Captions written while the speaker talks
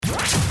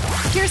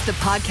Here's the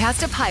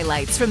podcast of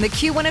highlights from the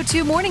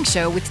Q102 Morning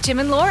Show with Tim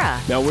and Laura.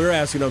 Now, we're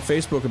asking on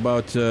Facebook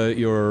about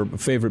your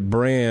favorite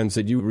brands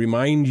that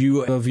remind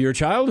you of your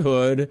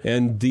childhood.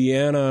 And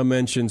Deanna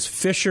mentions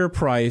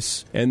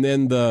Fisher-Price and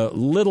then the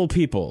Little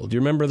People. Do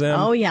you remember them?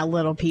 Oh, yeah,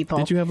 Little People.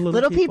 Did you have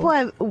Little People?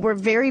 Little People were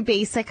very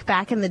basic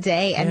back in the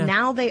day, and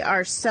now they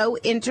are so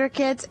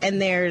intricate,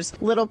 and there's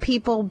Little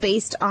People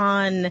based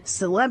on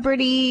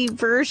celebrity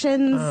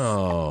versions.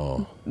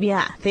 Oh.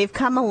 Yeah, they've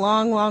come a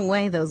long, long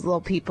way, those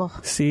Little People.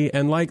 See,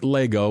 and like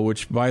Lego,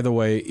 which, by the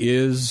way,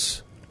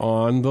 is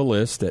on the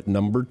list at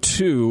number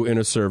 2 in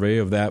a survey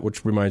of that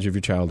which reminds you of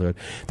your childhood.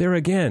 There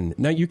again,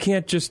 now you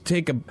can't just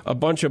take a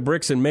bunch of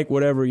bricks and make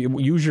whatever,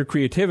 use your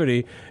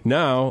creativity.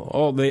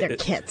 Now, they're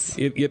kits.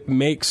 It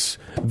makes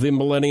the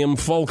Millennium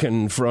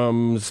Falcon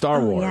from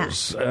Star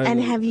Wars. Yeah.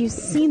 And have you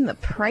seen the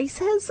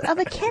prices of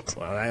a kit?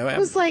 Well, it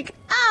was like,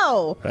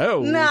 no,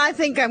 I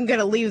think I'm going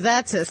to leave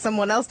that to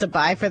someone else to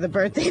buy for the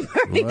birthday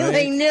party. Right.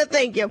 Like, no,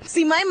 thank you.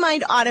 See, my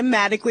mind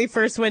automatically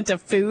first went to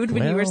food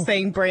when you were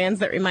saying brands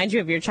that remind you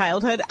of your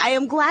childhood. I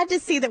am glad to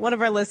see that one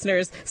of our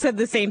listeners said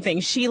the same thing.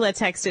 Sheila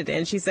texted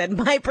in. She said,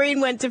 my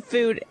brain went to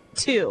food,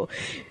 too.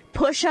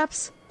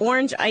 Push-ups,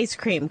 orange ice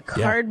cream,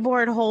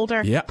 cardboard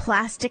holder,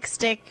 plastic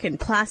stick, and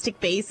plastic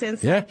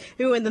basins. Yeah.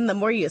 Ooh, and then the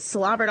more you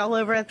slobbered all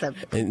over it, the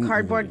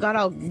cardboard got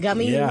all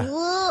gummy. Yeah.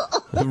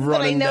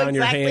 But I know down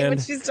your exactly hand.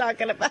 what she's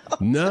talking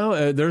about.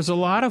 No, there's a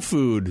lot of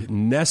food.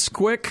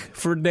 Nesquik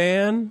for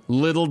Dan.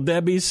 Little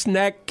Debbie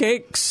snack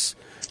cakes.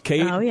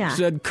 Kate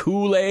said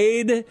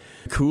Kool-Aid.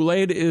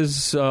 Kool-Aid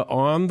is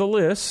on the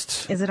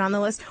list. Is it on the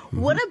list?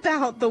 Mm-hmm. What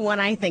about the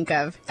one I think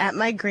of at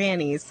my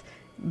granny's,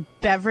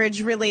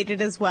 beverage related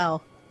as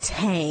well?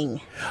 Tang.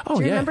 Oh,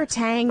 do you remember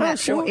Tang?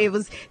 Sure. It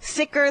was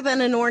thicker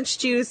than an orange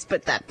juice,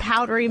 but that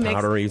powdery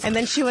mix. And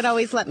then she would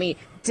always let me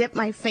dip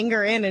my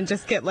finger in and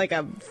just get like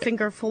a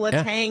finger full of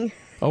Tang.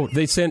 Oh,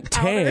 they sent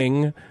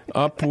Tang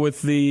up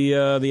with the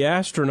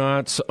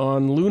astronauts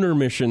on lunar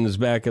missions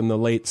back in the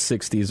late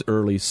 60s,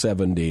 early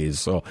 70s.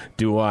 So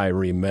do I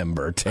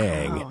remember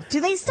Tang? Oh.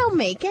 Do they still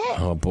make it?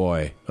 Oh,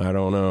 boy. I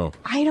don't know.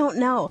 I don't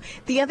know.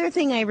 The other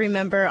thing I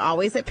remember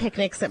always at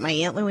picnics at my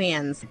Aunt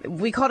Luann's,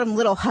 we called them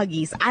little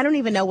Huggies. I don't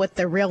even know what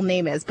their real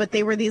name is, but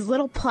they were these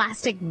little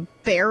plastic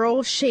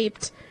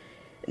barrel-shaped,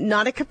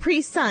 not a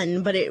Capri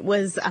Sun, but it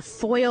was a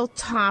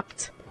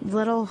foil-topped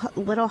little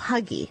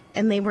Huggy,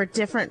 and they were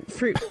different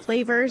fruit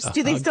flavors.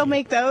 Do they still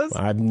make those?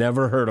 I've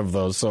never heard of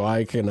those, so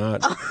I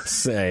cannot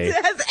say.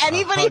 Has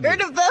anybody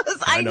heard of those?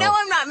 I know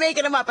I'm not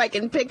making them up. I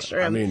can picture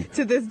them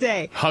to this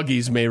day.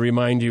 Huggies may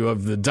remind you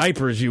of the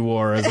diapers you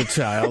wore as a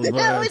child.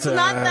 No, it's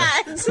not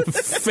that.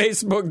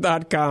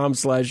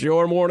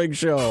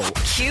 Facebook.com/yourmorningshow.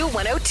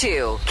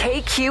 Q102,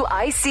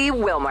 KQIC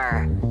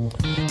Wilmer.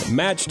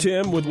 Match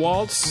Tim with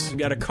Waltz.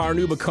 Got a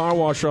Carnuba car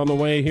wash on the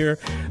way here.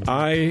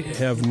 I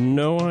have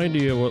no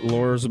idea what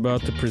Laura's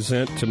about to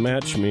present to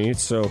match me,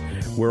 so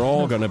we're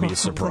all going to be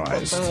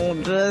surprised.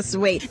 Just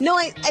wait. No,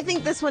 I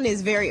think this one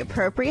is very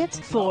appropriate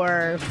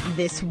for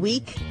this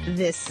week,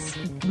 this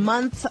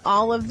month,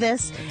 all of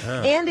this.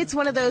 And it's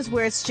one of those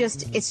where it's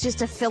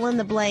just a fill in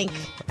the blank,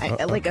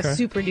 like a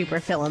super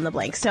duper fill in the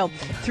blank. So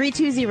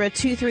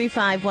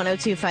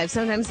 320-235-1025.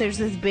 Sometimes there's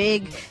this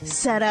big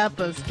setup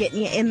of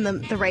getting you in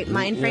the right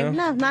mind frame.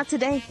 No, not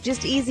today.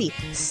 Just easy.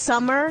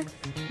 Summer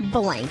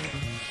blank.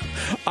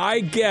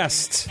 I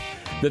guessed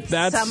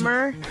that's...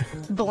 Summer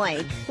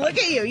blank. Look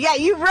at you. Yeah,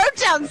 you wrote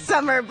down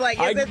summer blank.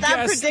 Is it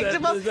that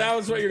predictable? That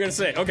was what you're going to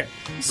say. Okay.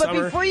 But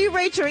before you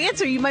write your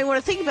answer, you might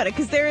want to think about it,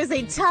 because there is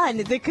a ton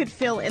that could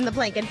fill in the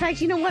blank. In fact,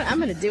 you know what? I'm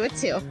going to do it,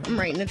 too. I'm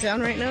writing it down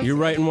right now. You're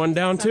writing one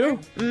down, summer. too?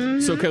 Mm-hmm.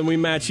 So can we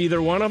match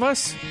either one of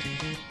us?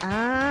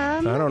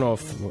 I don't know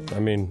if...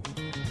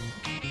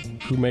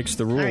 who makes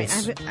the rules? All right,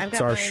 I've got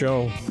it's our mine.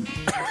 show.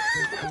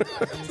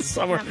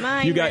 Summer. Got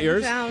mine, you got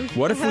yours? down.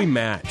 What if we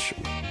match?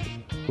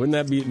 Wouldn't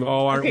that be...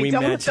 Oh, aren't we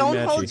matchy? Don't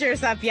hold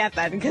yours up yet,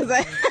 then, because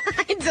I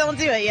don't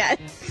do it yet.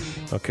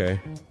 Okay.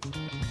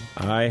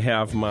 I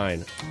have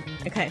mine.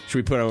 Okay.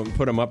 Should we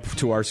put them up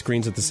to our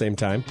screens at the same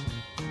time?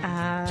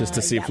 Just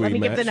to see if we match?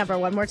 Let me give the number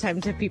one more time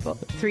to people.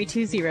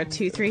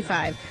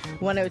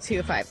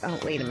 320-235-1025. Oh,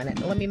 wait a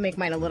minute. Let me make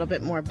mine a little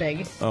bit more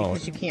big. Oh.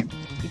 Because you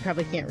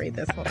probably can't read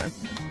this. Hold on.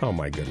 Oh,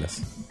 my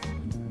goodness.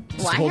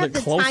 Well, hold it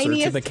closer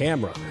to the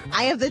camera.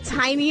 I have the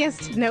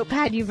tiniest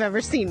notepad you've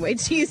ever seen. Wait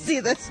till you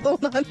see this.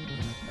 Hold on.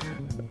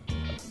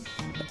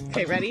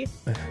 Okay, ready?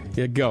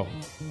 Yeah, go.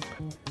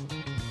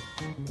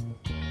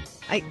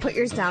 I put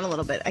yours down a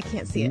little bit. I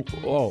can't see it.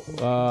 Oh,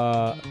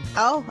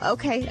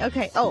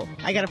 okay. Oh,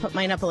 I got to put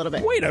mine up a little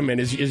bit. Wait a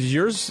minute. Is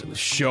yours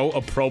show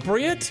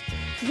appropriate?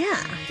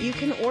 Yeah, you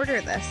can order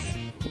this.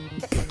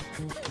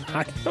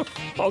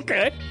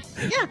 Okay.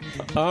 Yeah.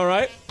 All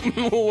right.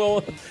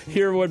 We'll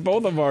hear what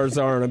both of ours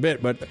are in a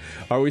bit, but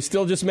are we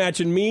still just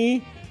matching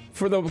me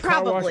for the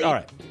car wash? Probably. All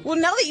right. Well,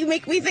 now that you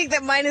make me think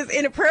that mine is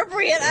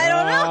inappropriate, I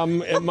don't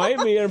know. It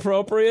might be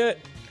inappropriate.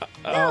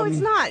 No, it's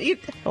not.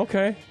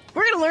 Okay.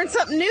 We're going to learn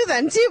something new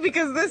then, too,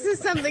 because this is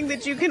something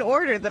that you can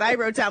order that I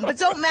wrote down. But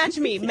don't match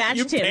me. Match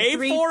you Tim. You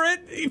pay for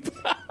it?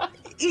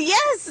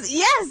 Yes,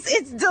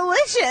 it's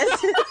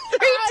delicious.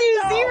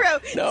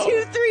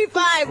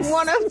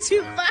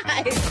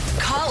 320-235-1025.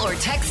 Call or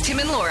text Tim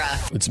and Laura.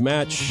 It's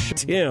match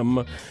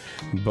Tim,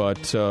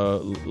 but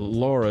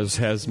Laura's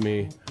has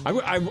me.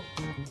 I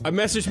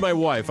messaged my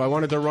wife. I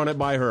wanted to run it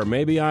by her.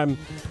 Maybe I'm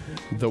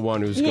the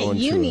one who's going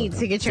to. You need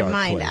to get your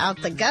mind place.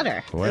 out the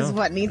gutter. Well. Is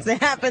what needs to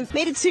happen.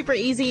 Made it super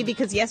easy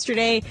because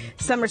yesterday,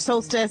 summer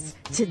solstice.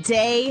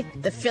 Today,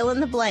 the fill in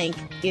the blank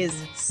is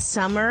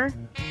summer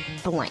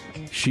blank.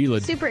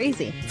 Sheila Super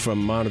easy.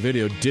 from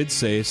Montevideo did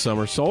say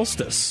summer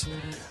solstice.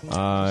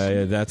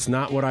 That's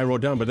not what I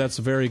wrote down, but that's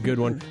a very good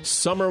one.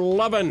 Summer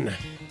lovin'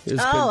 is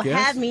Oh, the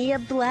guess. had me a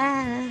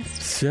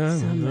blast.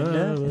 Summer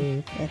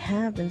lovin'. It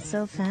happened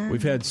so fast.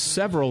 We've had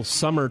several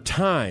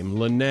summertime.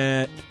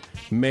 Lynette,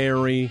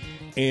 Mary,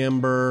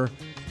 Amber,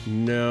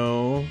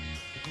 no.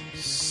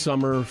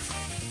 Summer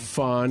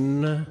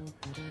fun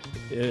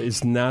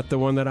is not the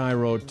one that I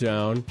wrote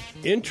down.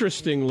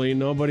 Interestingly,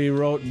 nobody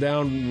wrote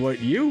down what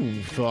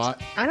you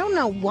thought. I don't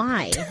know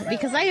why,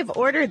 because I have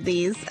ordered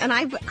these, and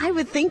I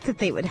would think that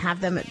they would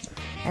have them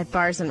at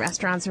bars and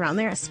restaurants around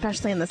there,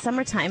 especially in the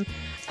summertime.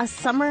 A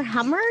summer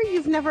Hummer?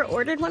 You've never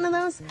ordered one of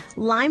those?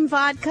 Lime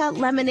vodka,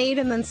 lemonade,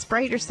 and then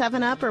Sprite or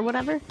 7-Up or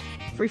whatever?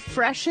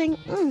 Refreshing.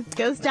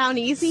 Goes down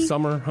easy.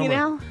 Summer Hummer. You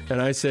know?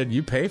 And I said,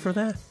 you pay for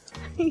that?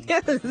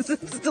 Yes,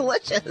 it's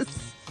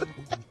delicious.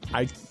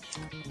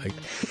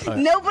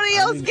 Nobody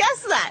else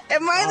guessed that.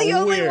 Am I the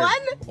only weird. one?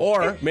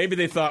 Or maybe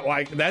they thought,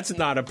 like, that's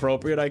not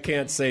appropriate. I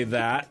can't say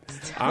that.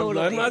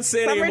 Totally. I'm not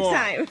saying anymore.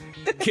 Summertime.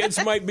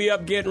 Kids might be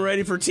up getting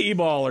ready for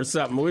T-ball or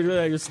something.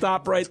 We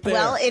stop right there.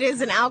 Well, it is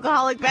an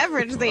alcoholic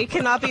beverage. They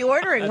cannot be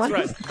ordering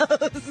That's one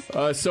of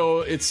those. So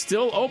it's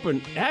still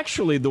open.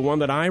 Actually, the one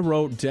that I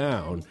wrote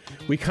down,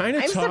 we kind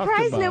of I'm talked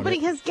surprised about nobody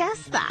it. has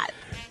guessed that.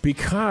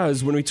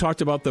 Because when we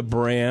talked about the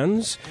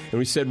brands, and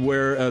we said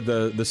where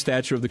the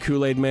statue of the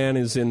Kool-Aid Man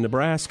is in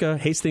Nebraska,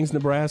 Hastings,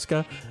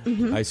 Nebraska,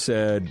 I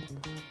said,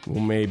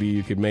 well, maybe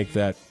you could make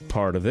that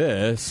part of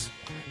this,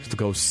 just to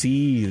go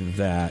see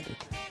that.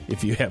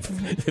 If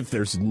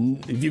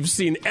you've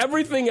seen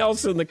everything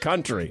else in the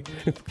country,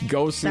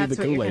 go see That's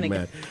the what you're Kool-Aid gonna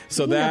Man. get.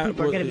 So People that are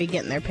going to be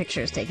getting their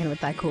pictures taken with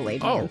that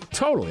Kool-Aid Oh, Man.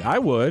 totally. I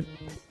would.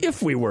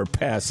 If we were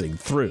passing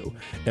through.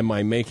 Am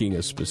I making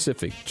a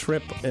specific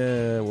trip?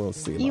 We'll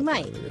see. You about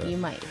might. that. You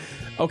might.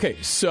 Okay,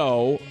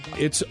 so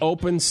it's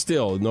open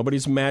still.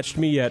 Nobody's matched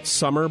me yet.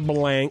 Summer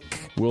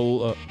blank.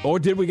 We'll. Or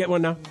did we get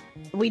one now?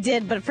 We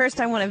did, but first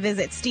I want to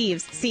visit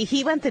Steve's. See,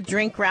 he went the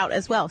drink route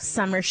as well.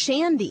 Summer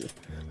Shandy.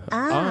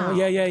 Oh,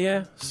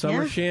 yeah.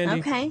 Summer shandy.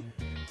 Okay.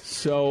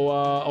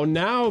 So,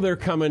 now they're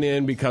coming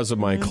in because of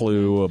my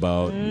clue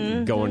about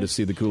going to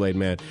see the Kool-Aid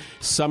Man.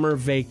 Summer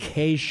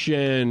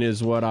vacation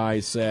is what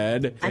I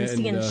said. I'm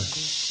seeing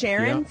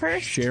Sharon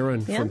first.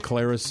 Sharon from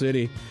Clara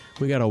City.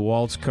 We got a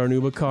Waltz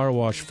Carnauba car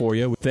wash for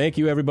you. Thank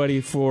you,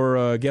 everybody,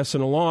 for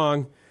guessing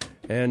along.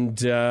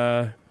 And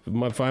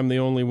if I'm the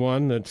only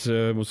one that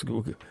was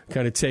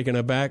kind of taken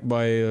aback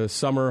by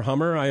Summer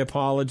Hummer, I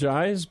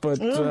apologize. But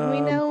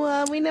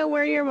we know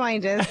where your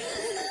mind is.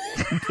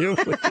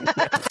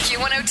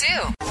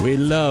 Q102. We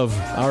love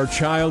our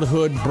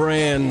childhood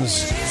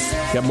brands.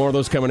 Got more of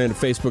those coming in at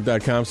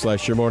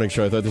Facebook.com/Your Morning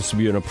Show. I thought this would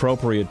be an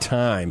appropriate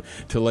time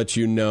to let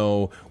you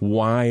know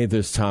why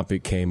this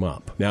topic came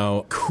up.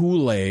 Now,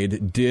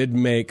 Kool-Aid did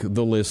make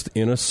the list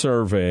in a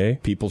survey.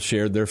 People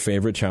shared their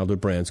favorite childhood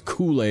brands.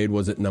 Kool-Aid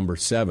was at number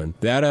 7.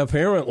 That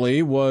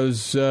apparently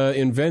was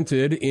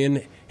invented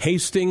in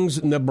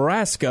Hastings,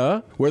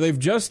 Nebraska, where they've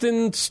just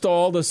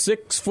installed a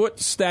 6-foot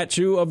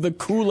statue of the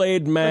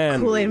Kool-Aid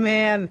Man. The Kool-Aid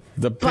Man.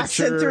 The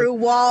busted picture through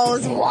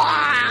walls.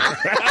 Wow.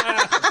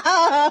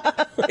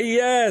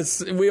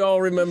 Yes, we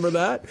all remember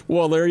that.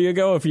 Well, there you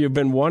go. If you've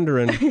been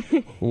wondering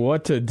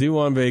what to do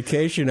on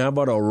vacation, how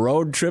about a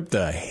road trip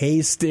to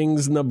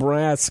Hastings,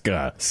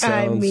 Nebraska?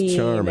 Sounds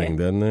charming,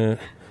 doesn't it?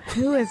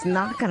 Who is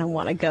not going to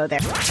want to go there?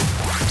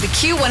 The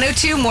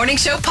Q102 Morning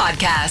Show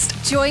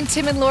podcast. Join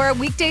Tim and Laura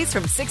weekdays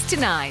from 6 to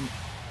 9.